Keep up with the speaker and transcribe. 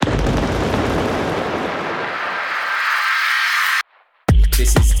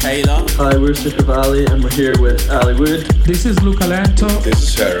Taylor. Hi, we're Sick of Ali, and we're here with Ali Wood. This is Luca Lento. This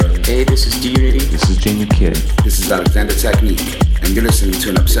is Sarah. Hey, this is Diynamic. This is Jamie Kidd. This is Alexander Technique, and you're listening to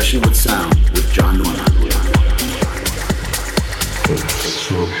An Obsession with Sound with John Noir.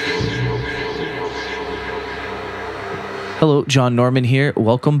 Hello, John Norman here.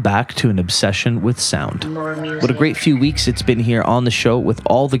 Welcome back to An Obsession with Sound. What a great few weeks it's been here on the show with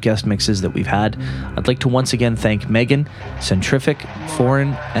all the guest mixes that we've had. I'd like to once again thank Megan, Centrific,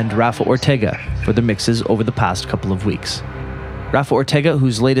 Foreign, and Rafa Ortega for their mixes over the past couple of weeks. Rafa Ortega,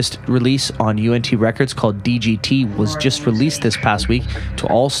 whose latest release on UNT Records called DGT was just released this past week to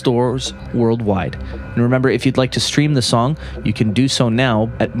all stores worldwide. And remember, if you'd like to stream the song, you can do so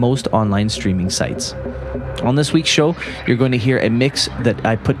now at most online streaming sites. On this week's show, you're going to hear a mix that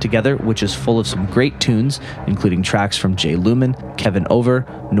I put together, which is full of some great tunes, including tracks from Jay Lumen, Kevin Over,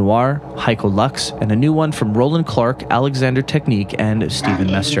 Noir, Heiko, Laux, and a new one from Roland Clark, Alexander Technique, and Stephen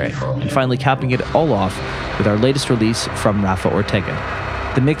Mestre. And finally capping it all off with our latest release from Rafa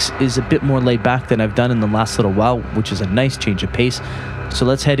Ortega. The mix is a bit more laid back than I've done in the last little while, which is a nice change of pace. So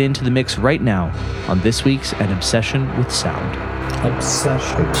let's head into the mix right now on this week's An Obsession with Sound.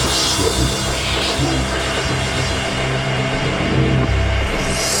 Obsession.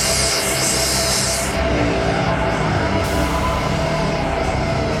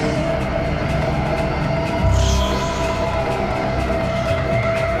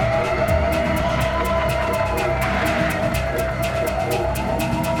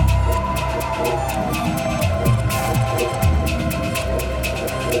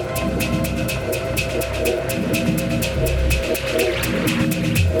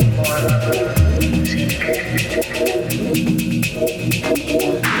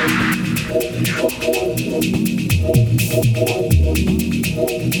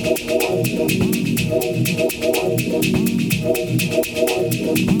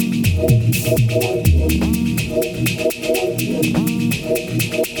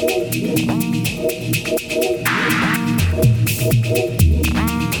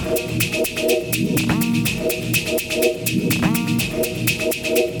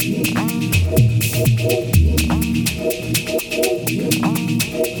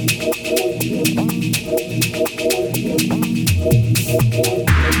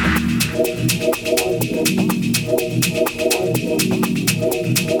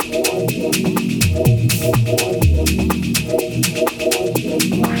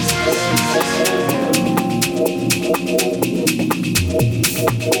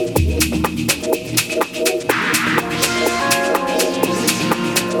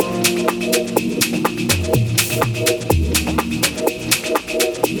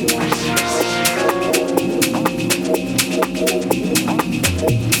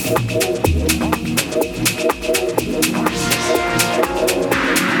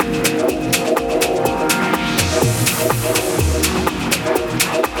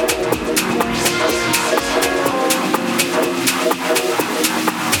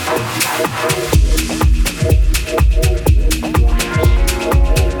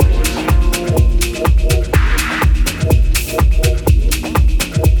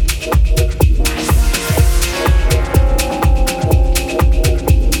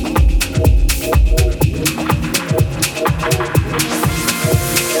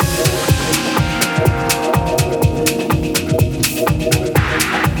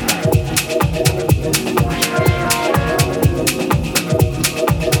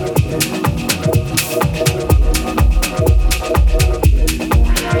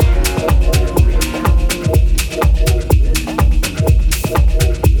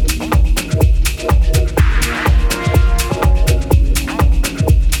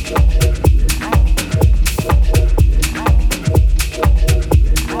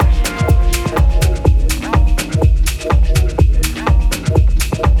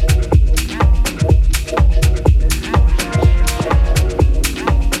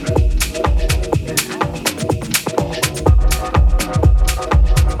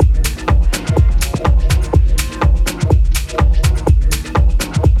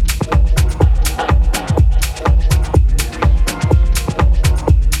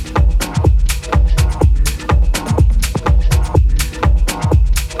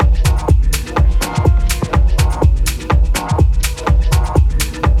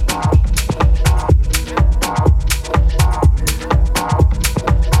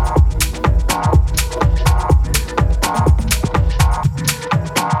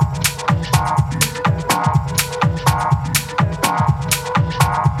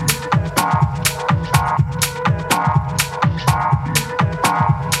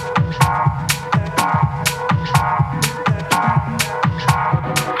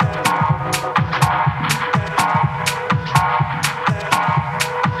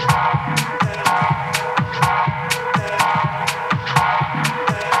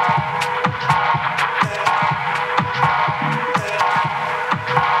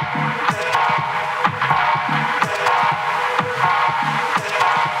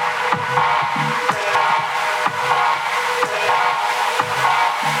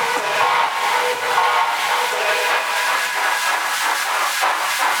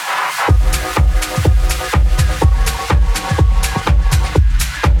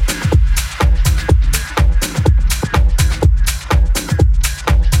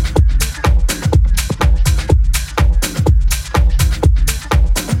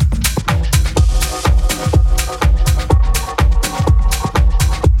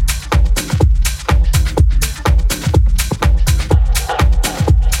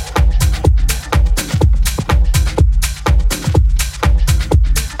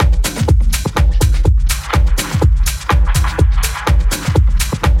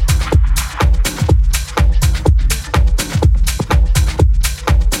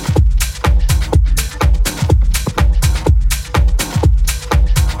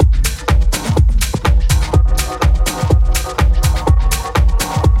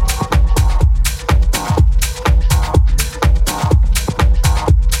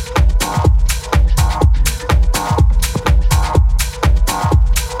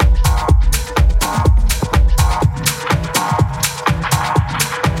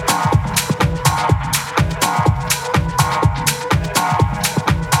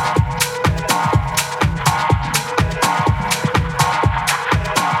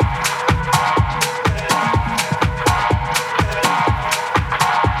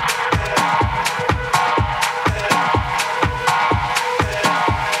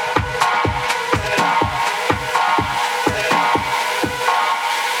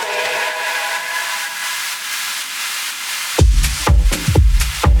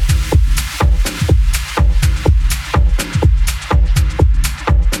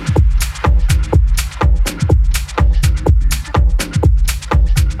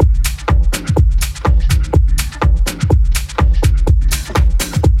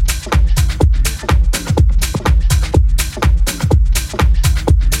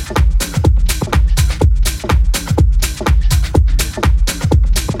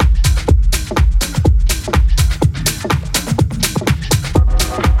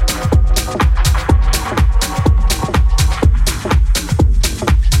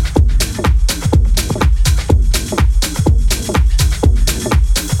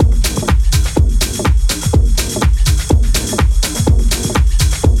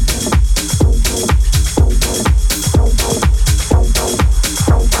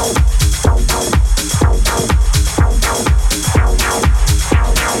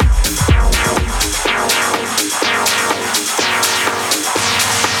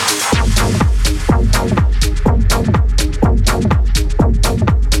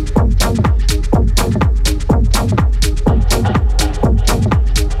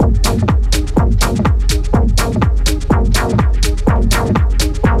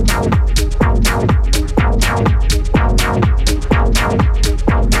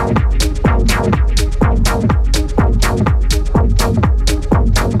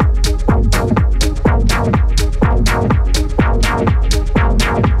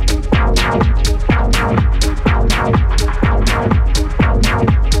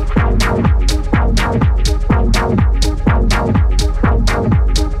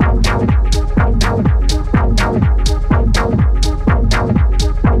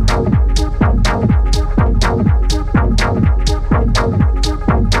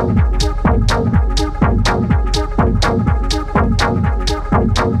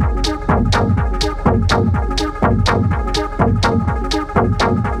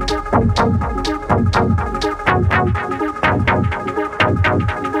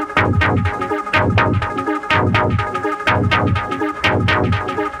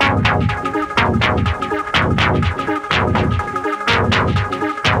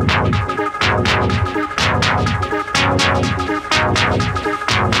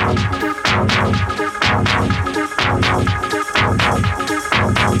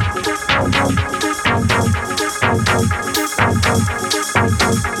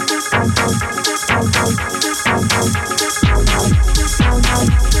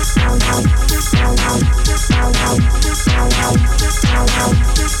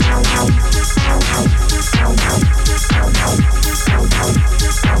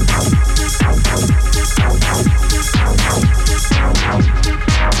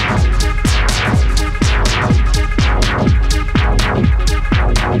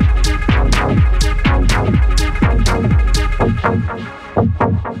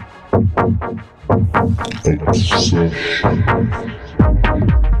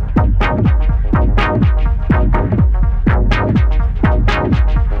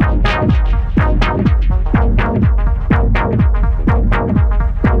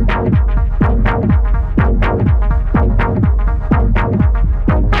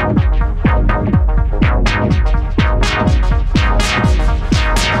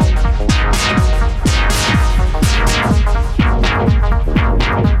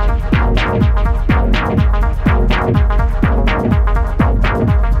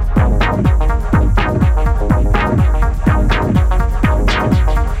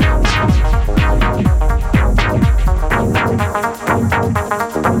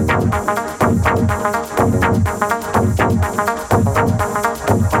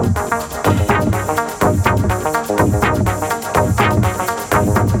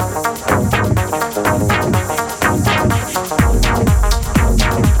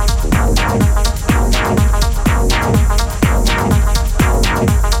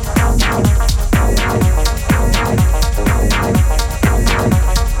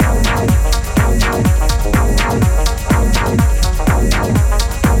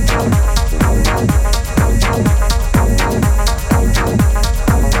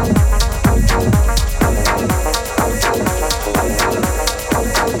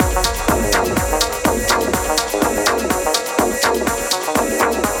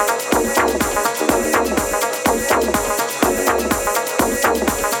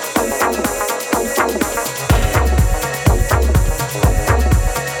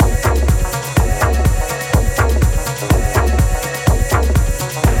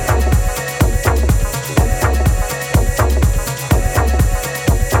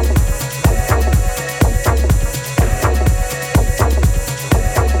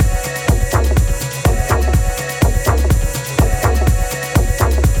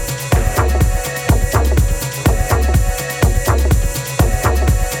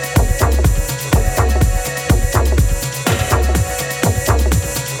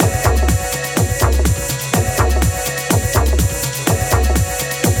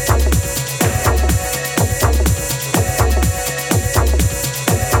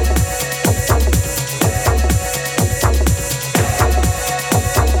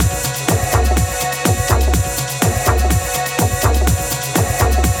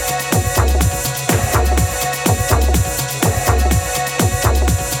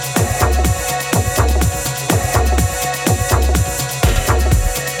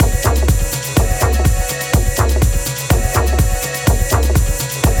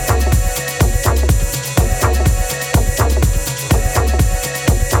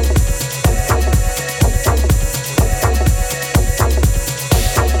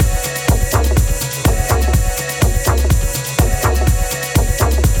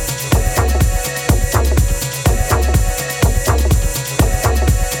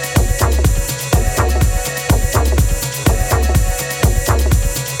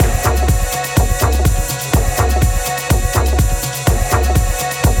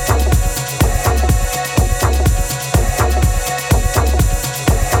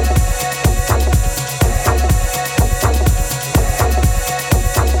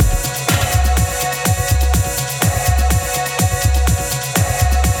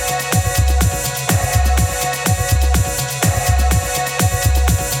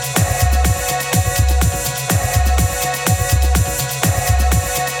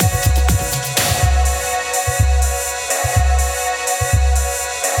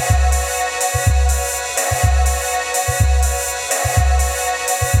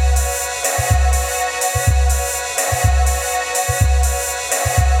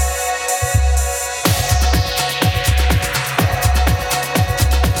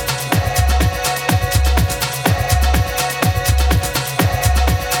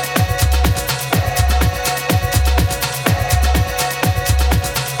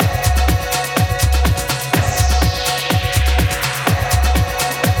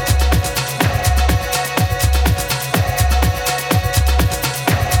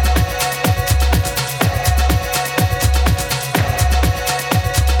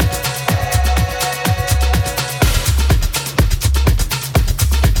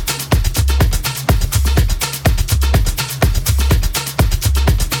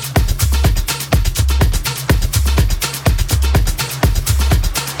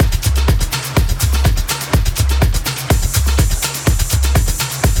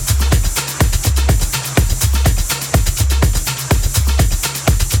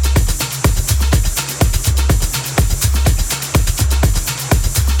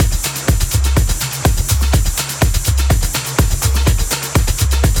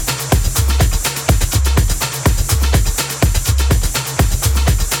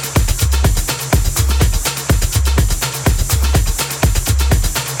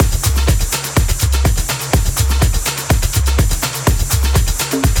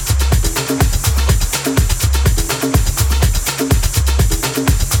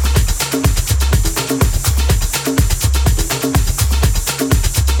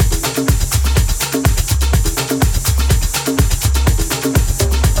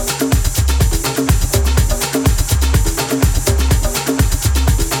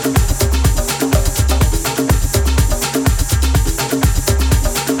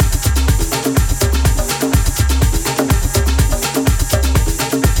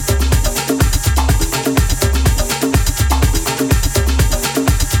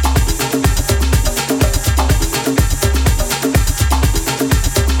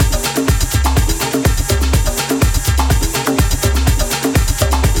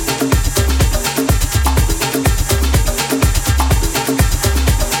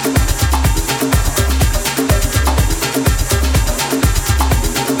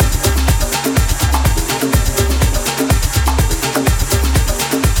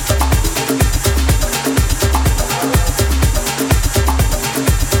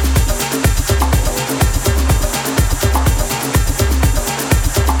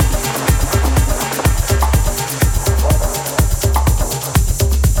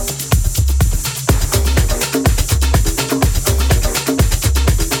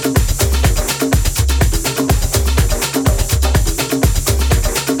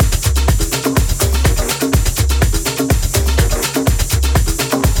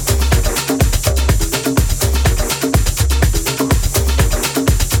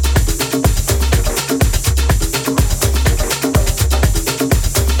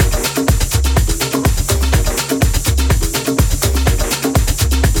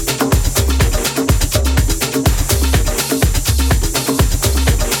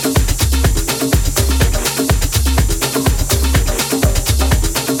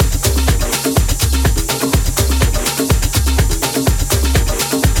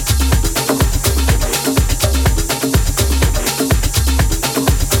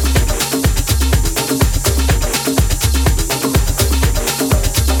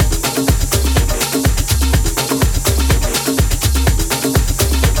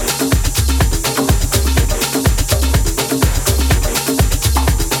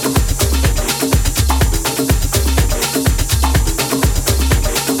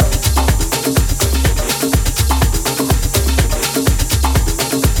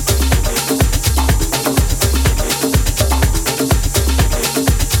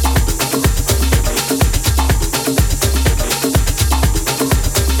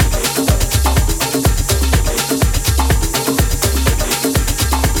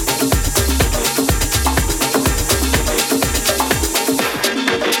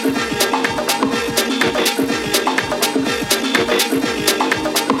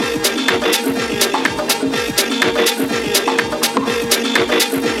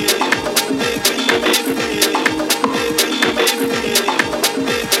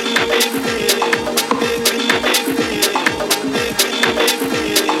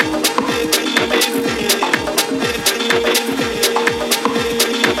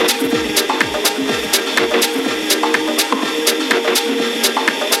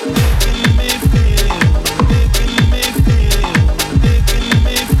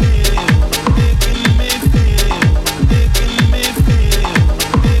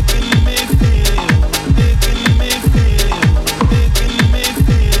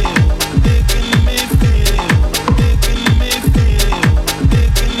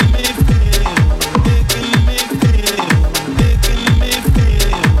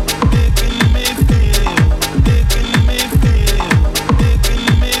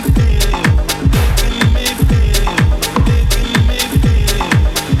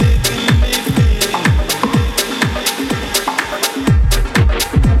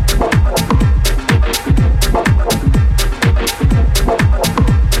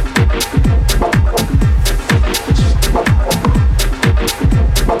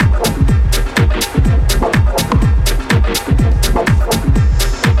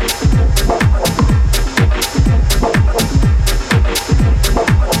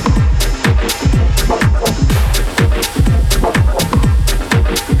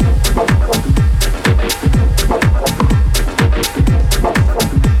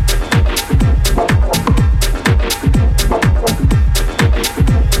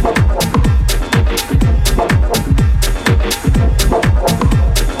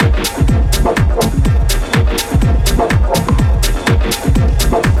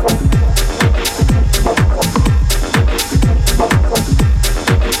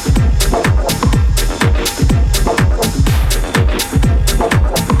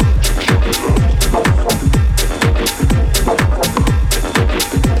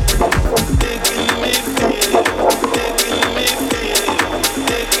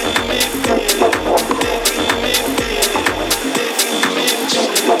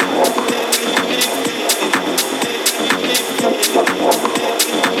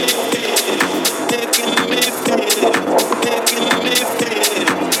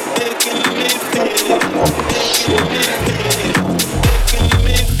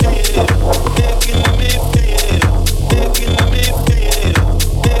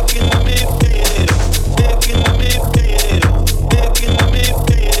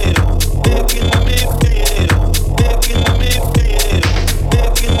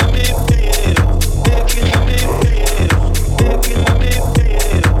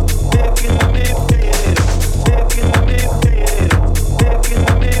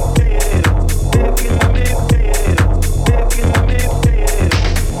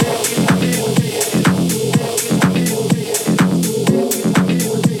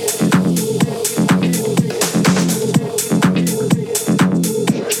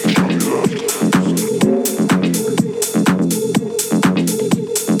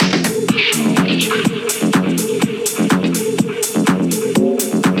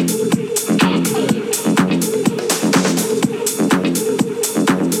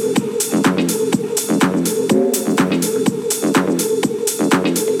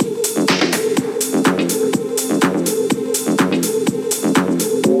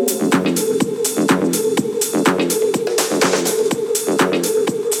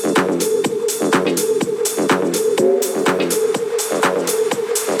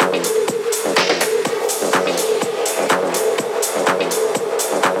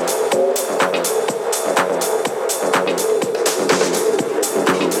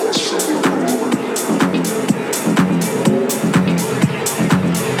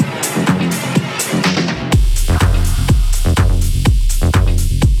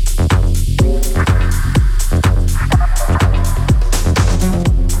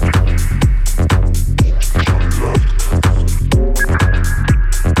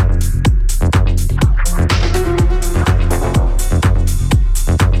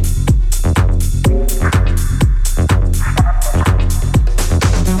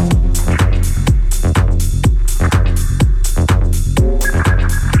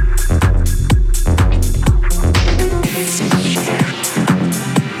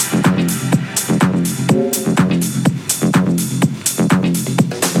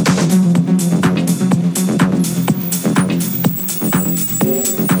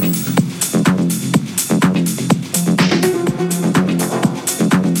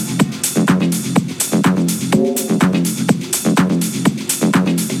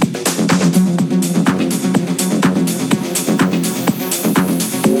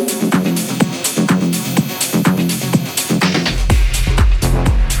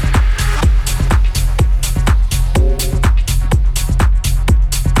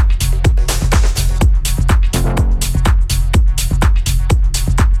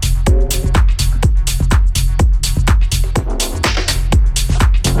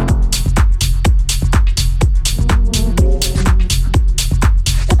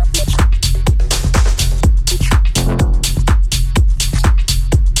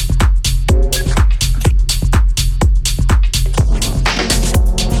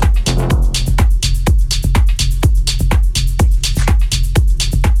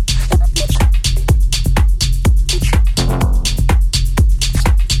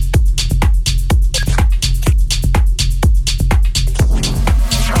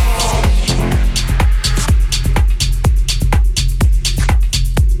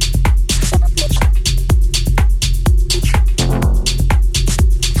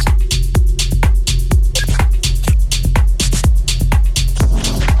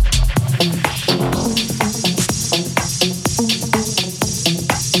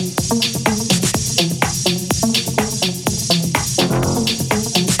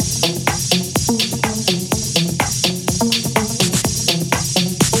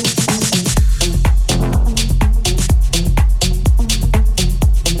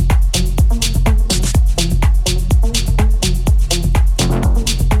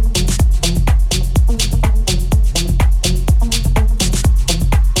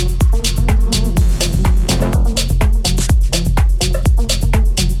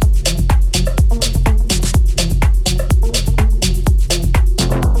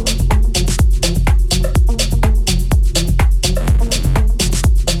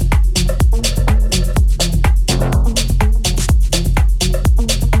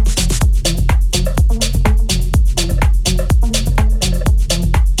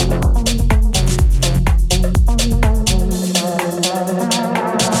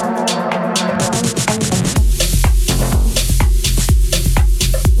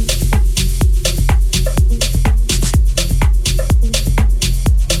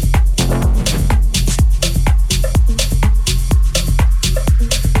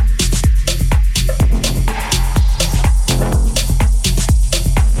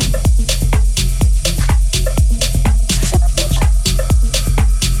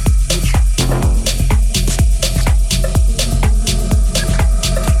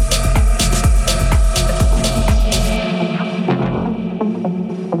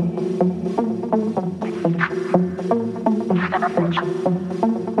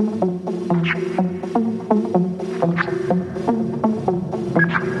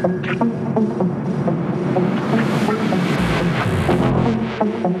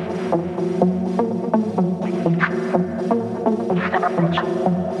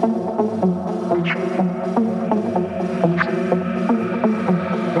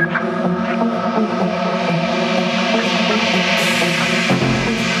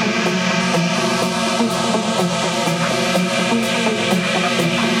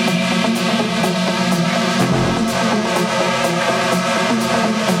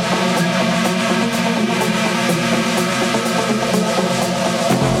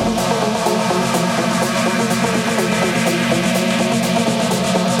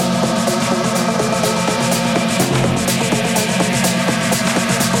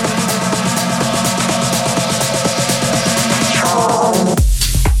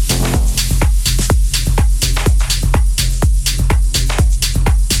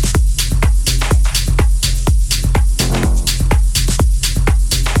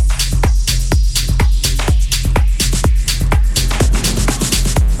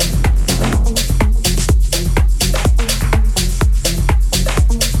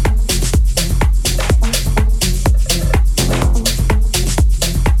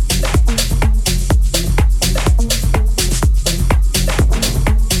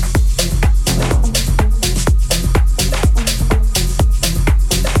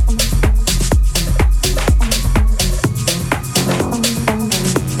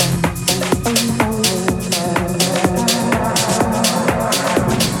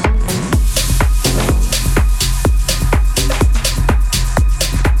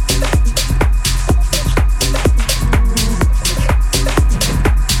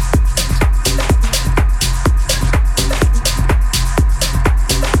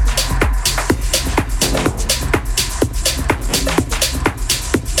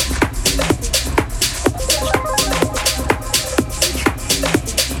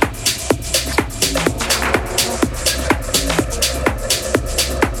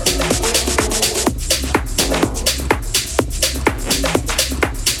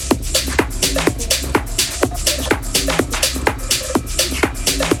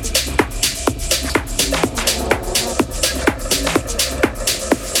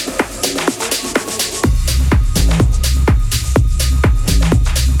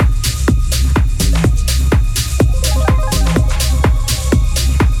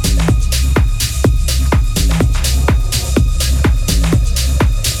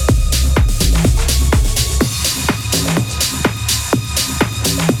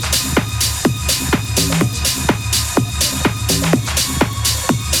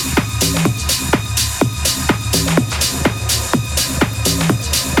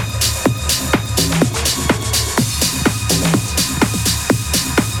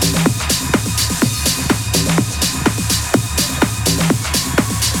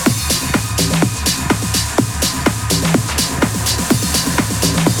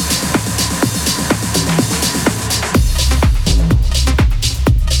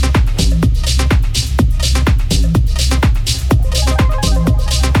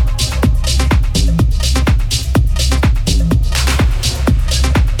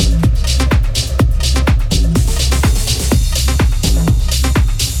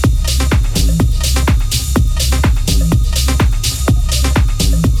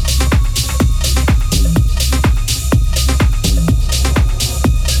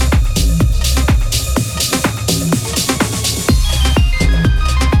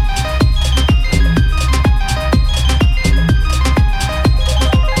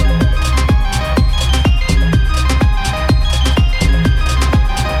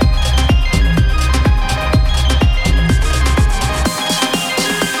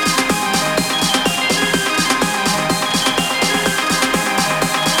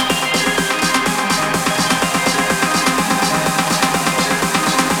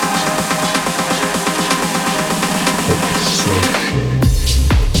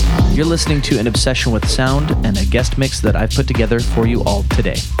 You're listening to An Obsession with Sound and a guest mix that I've put together for you all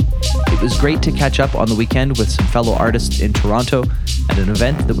today. It was great to catch up on the weekend with some fellow artists in Toronto at an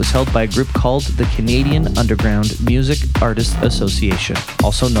event that was held by a group called the Canadian Underground Music Artists Association,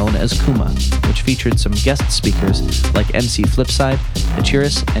 also known as KUMA, which featured some guest speakers like MC Flipside,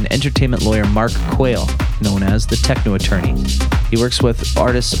 Naturis, and entertainment lawyer Marc Quayle, known as the Techno Attorney. He works with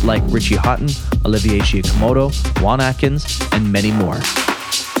artists like Richie Houghton, Olivier Giacomoto, Juan Atkins, and many more.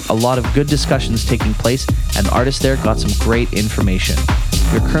 A lot of good discussions taking place, and the artists there got some great information.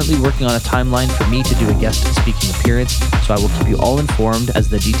 We're currently working on a timeline for me to do a guest speaking appearance, so I will keep you all informed as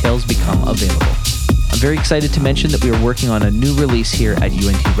the details become available. I'm very excited to mention that we are working on a new release here at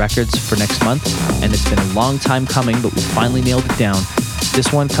UNT Records for next month, and it's been a long time coming, but we finally nailed it down.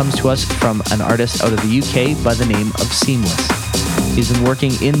 This one comes to us from an artist out of the UK by the name of Seamless. He's been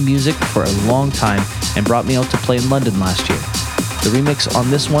working in music for a long time and brought me out to play in London last year. The remix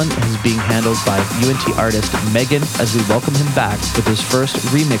on this one is being handled by UNT artist Megan as we welcome him back with his first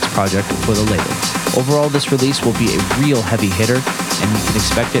remix project for the label. Overall, this release will be a real heavy hitter, and you can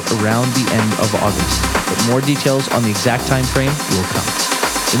expect it around the end of August. But more details on the exact time frame will come.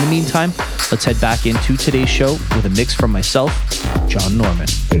 In the meantime, let's head back into today's show with a mix from myself, John Norman.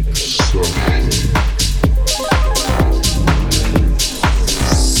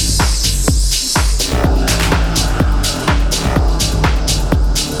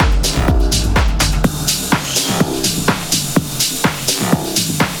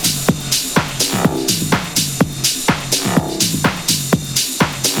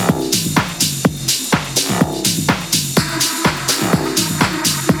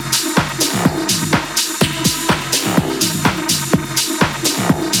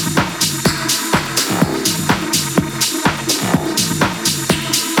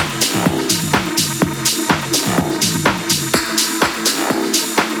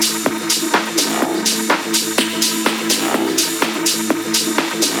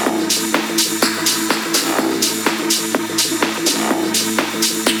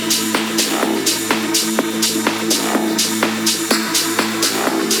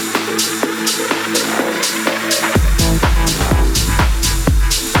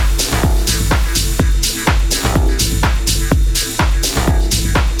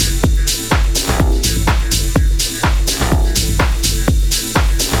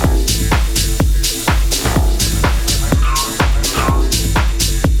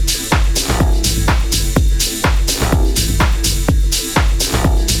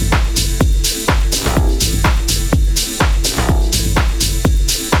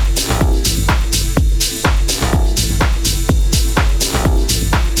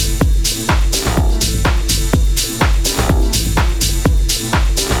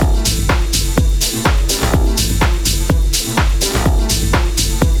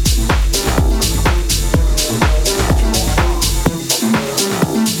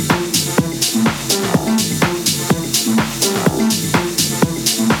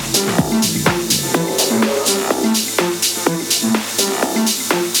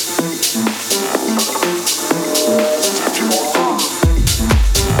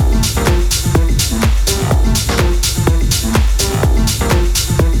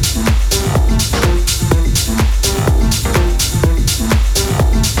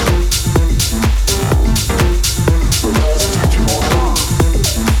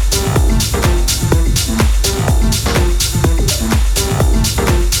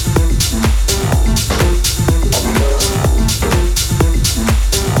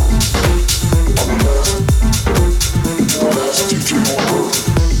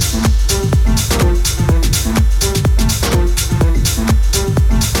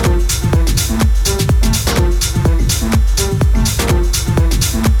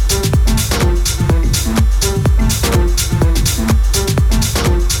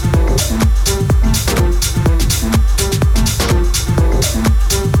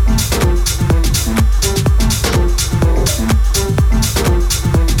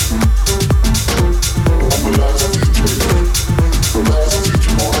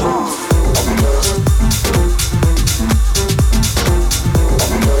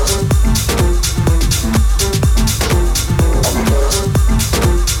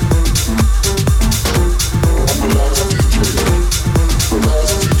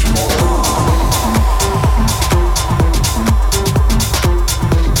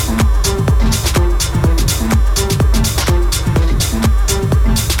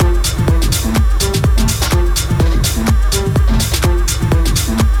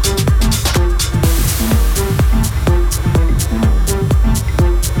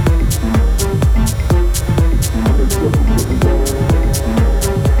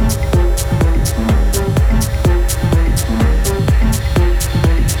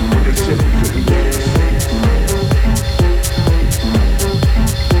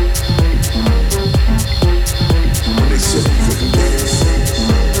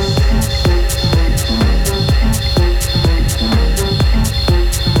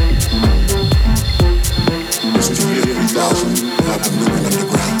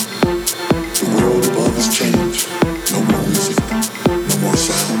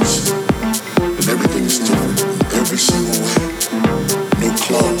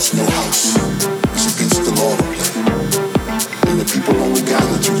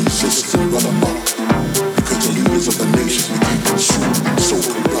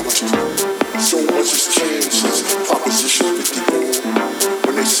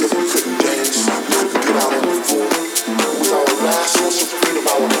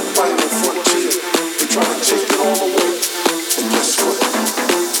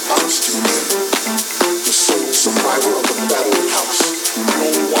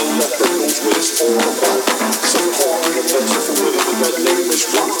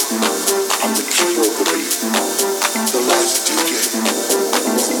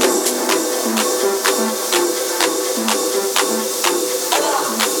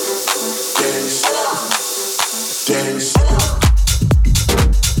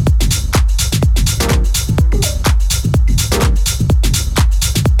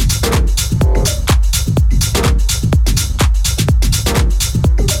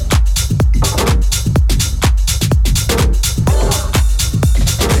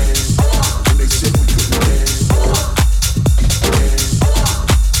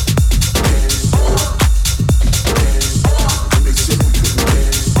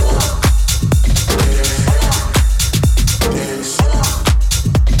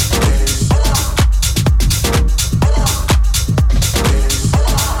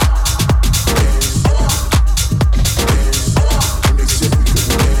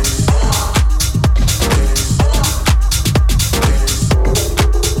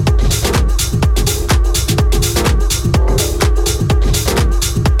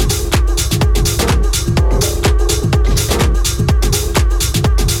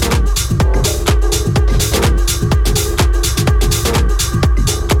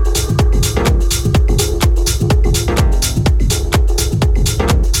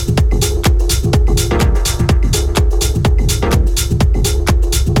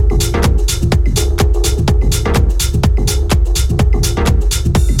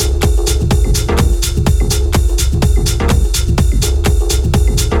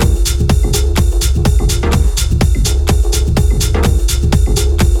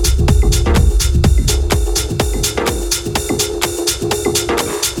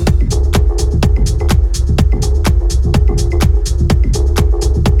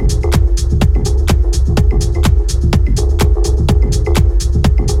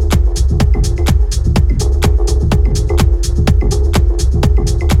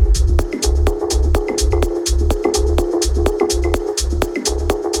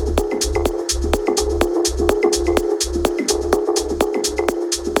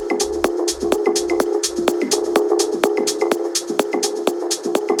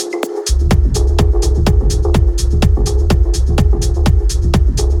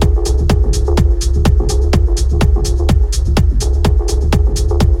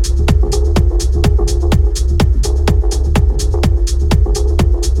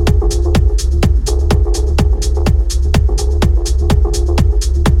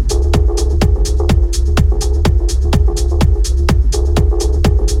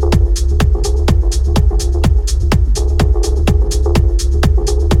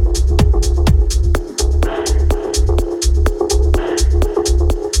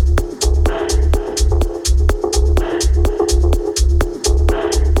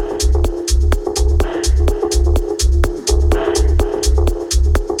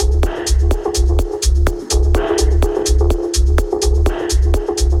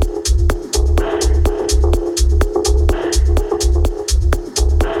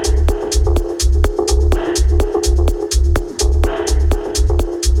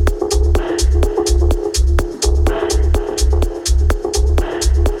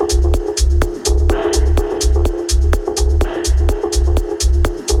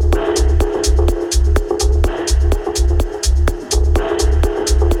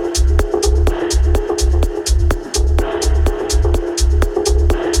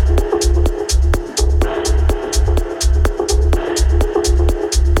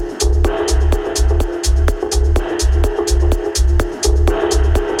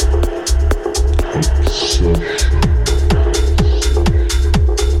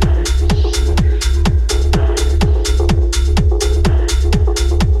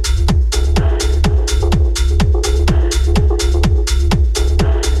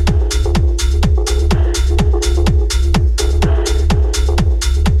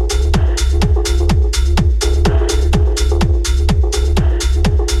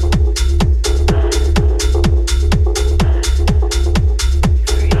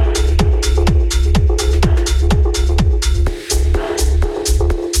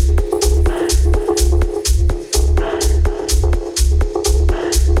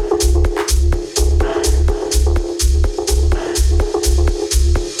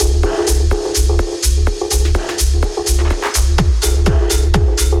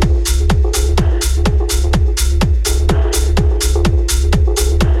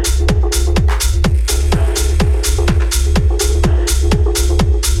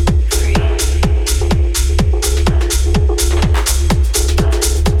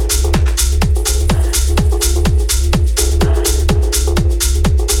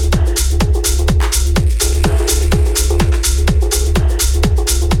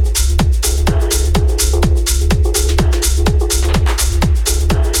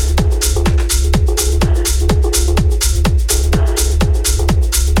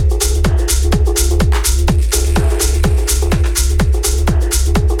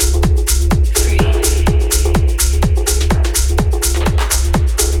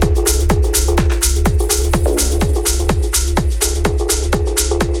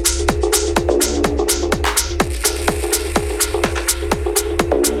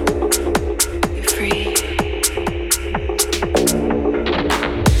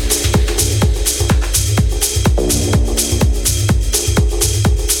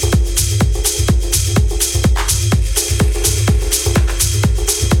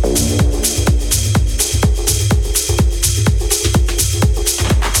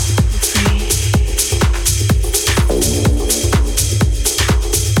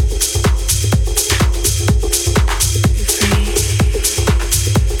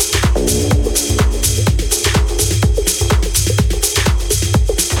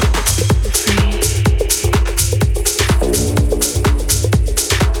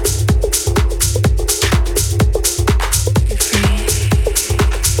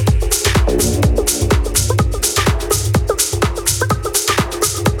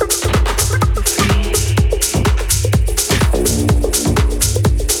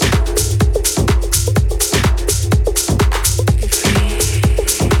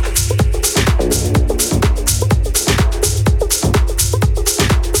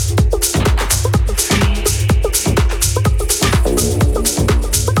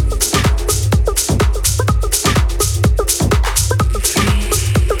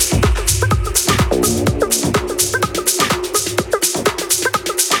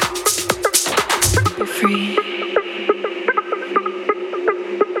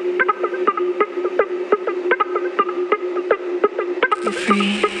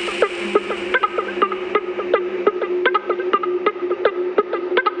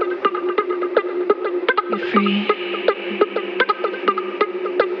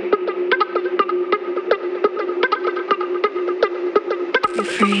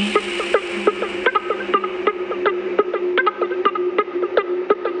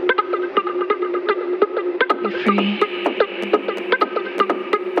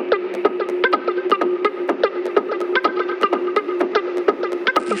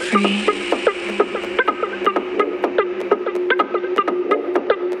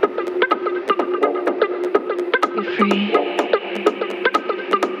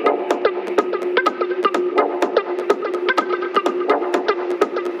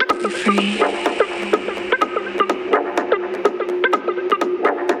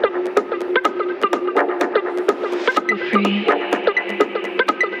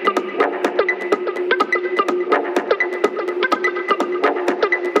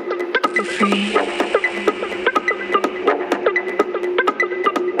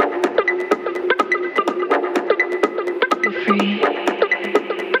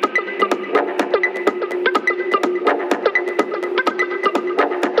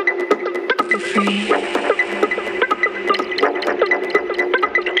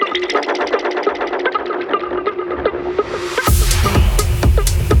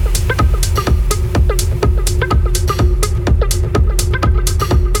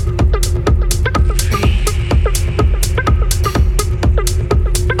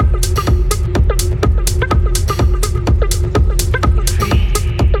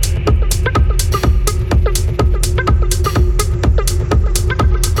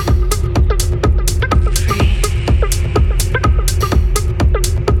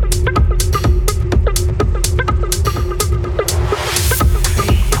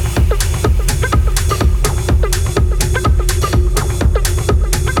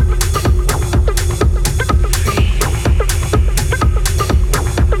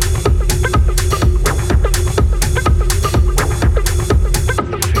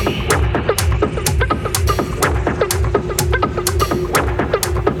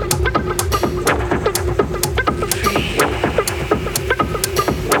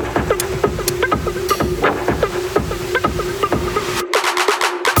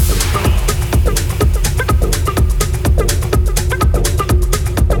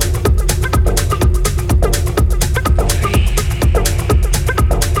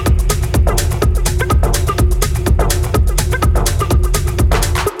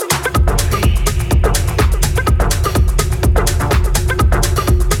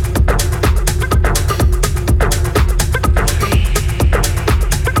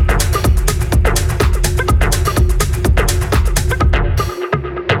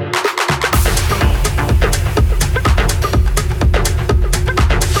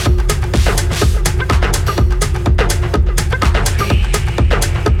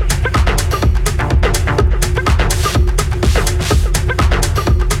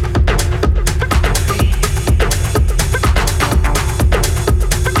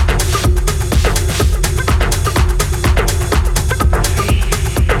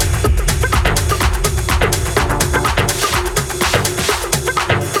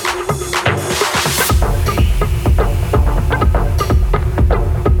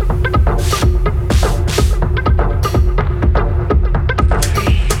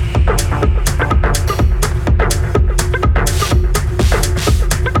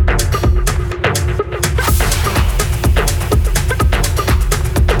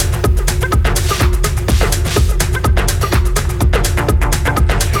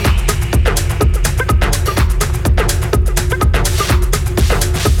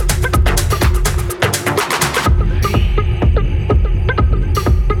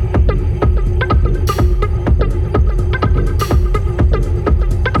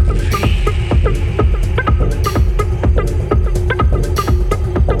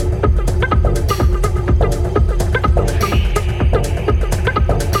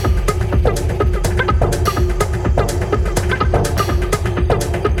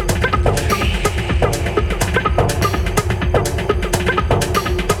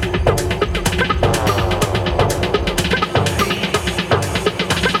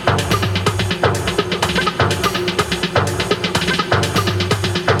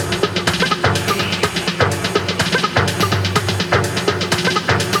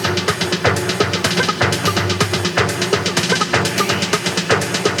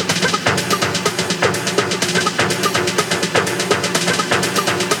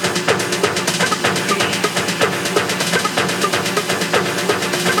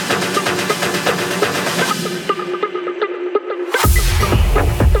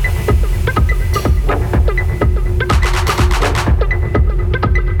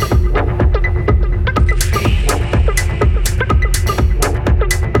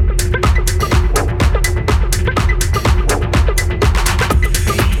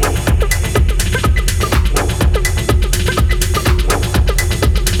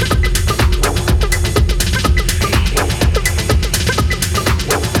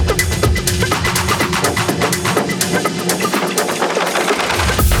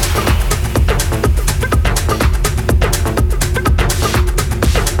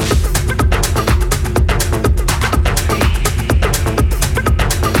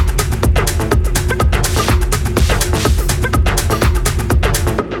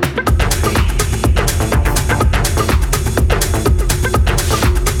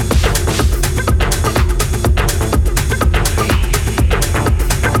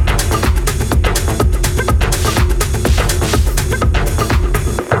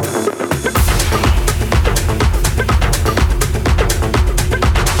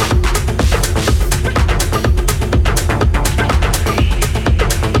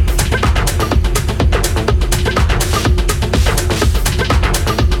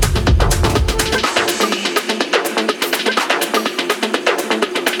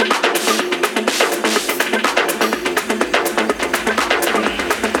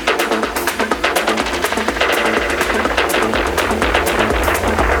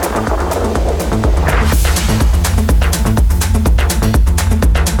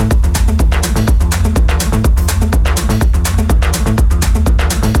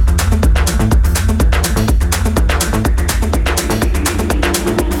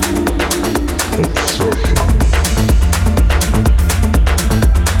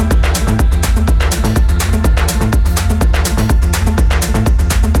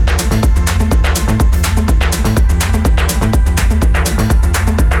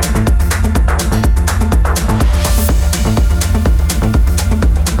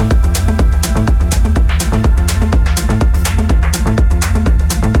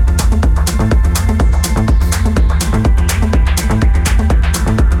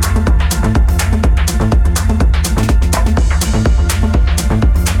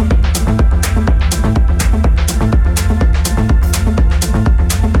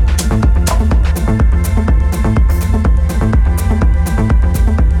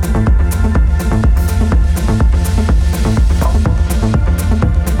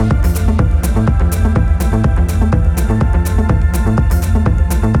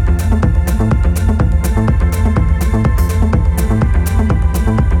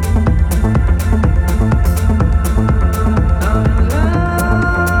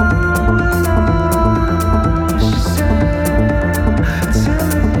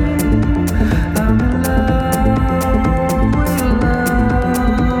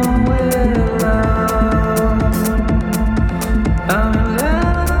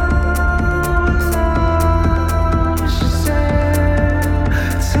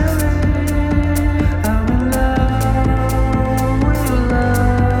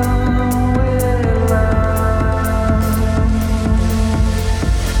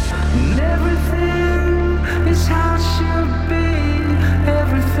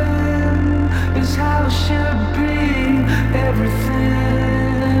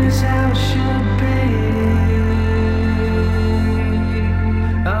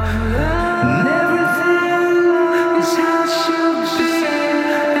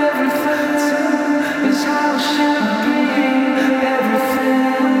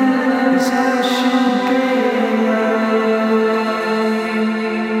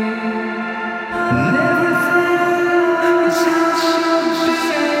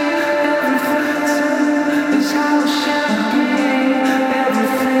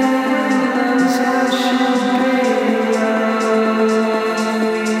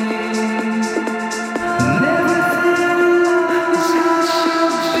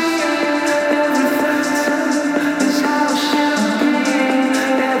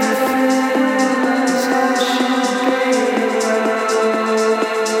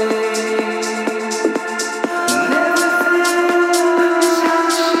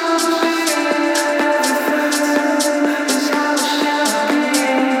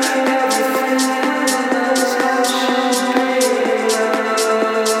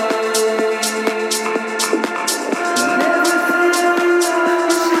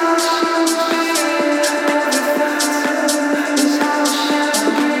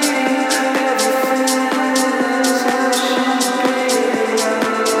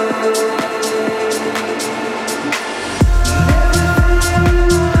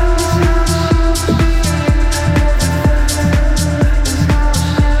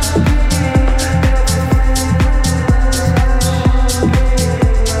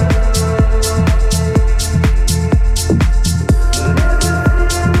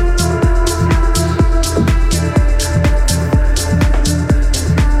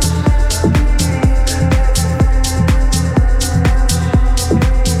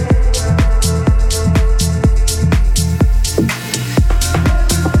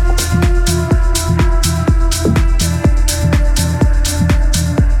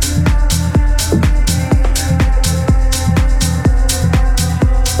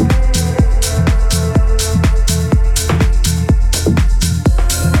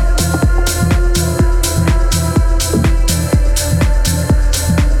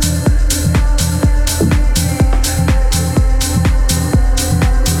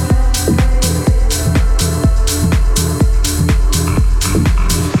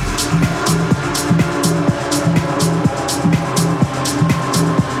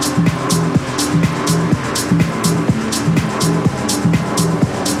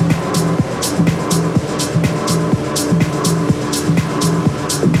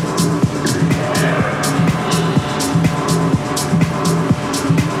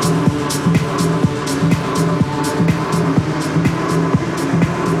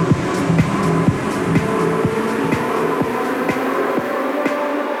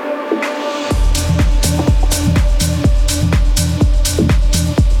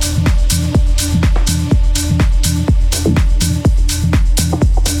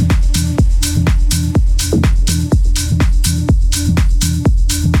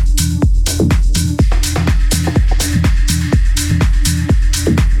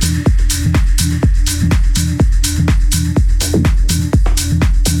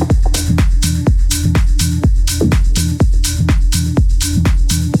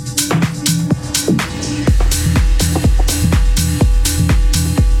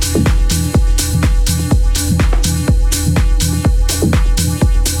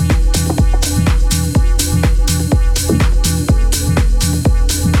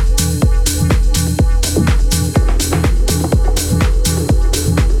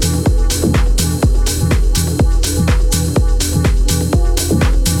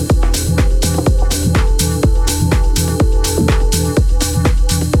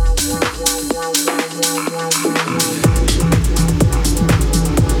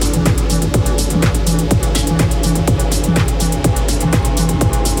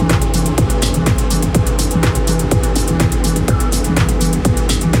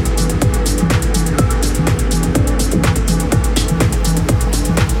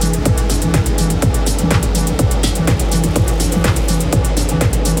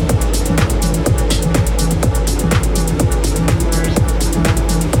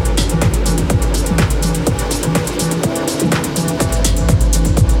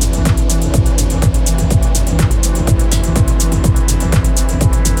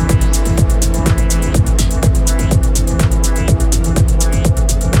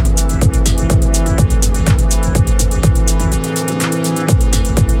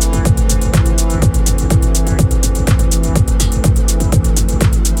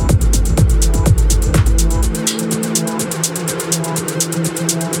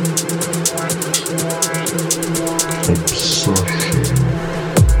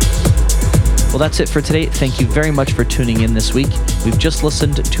 that's it for today. Thank you very much for tuning in this week. We've just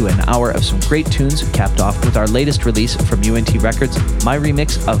listened to an hour of some great tunes, capped off with our latest release from UNT Records, my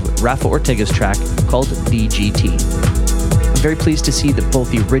remix of Rafa Ortega's track called BGT. I'm very pleased to see that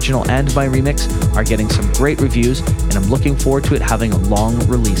both the original and my remix are getting some great reviews, and I'm looking forward to it having a long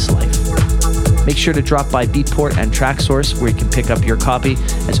release life. Make sure to drop by Beatport and TrackSource where you can pick up your copy,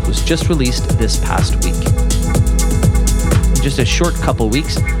 as it was just released this past week. In just a short couple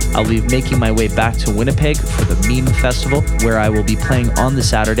weeks, I'll be making my way back to Winnipeg for the Meme Festival, where I will be playing on the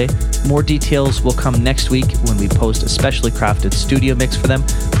Saturday. More details will come next week when we post a specially crafted studio mix for them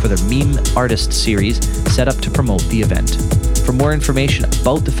for their Meme Artist series set up to promote the event. For more information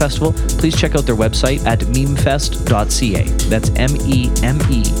about the festival, please check out their website at memefest.ca. That's memefest.ca.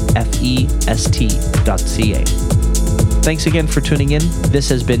 Thanks again for tuning in. This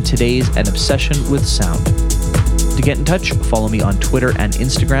has been today's An Obsession with Sound. To get in touch, follow me on Twitter and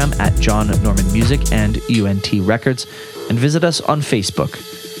Instagram at John Norman Music and UNT Records, and visit us on Facebook.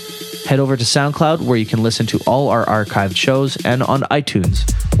 Head over to SoundCloud, where you can listen to all our archived shows, and on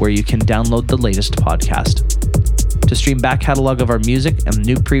iTunes, where you can download the latest podcast. To stream back catalog of our music and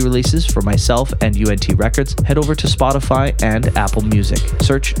new pre-releases for myself and UNT Records, head over to Spotify and Apple Music.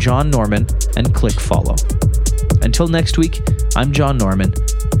 Search John Norman and click follow. Until next week, I'm John Norman.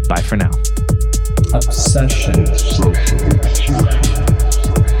 Bye for now. Obsession.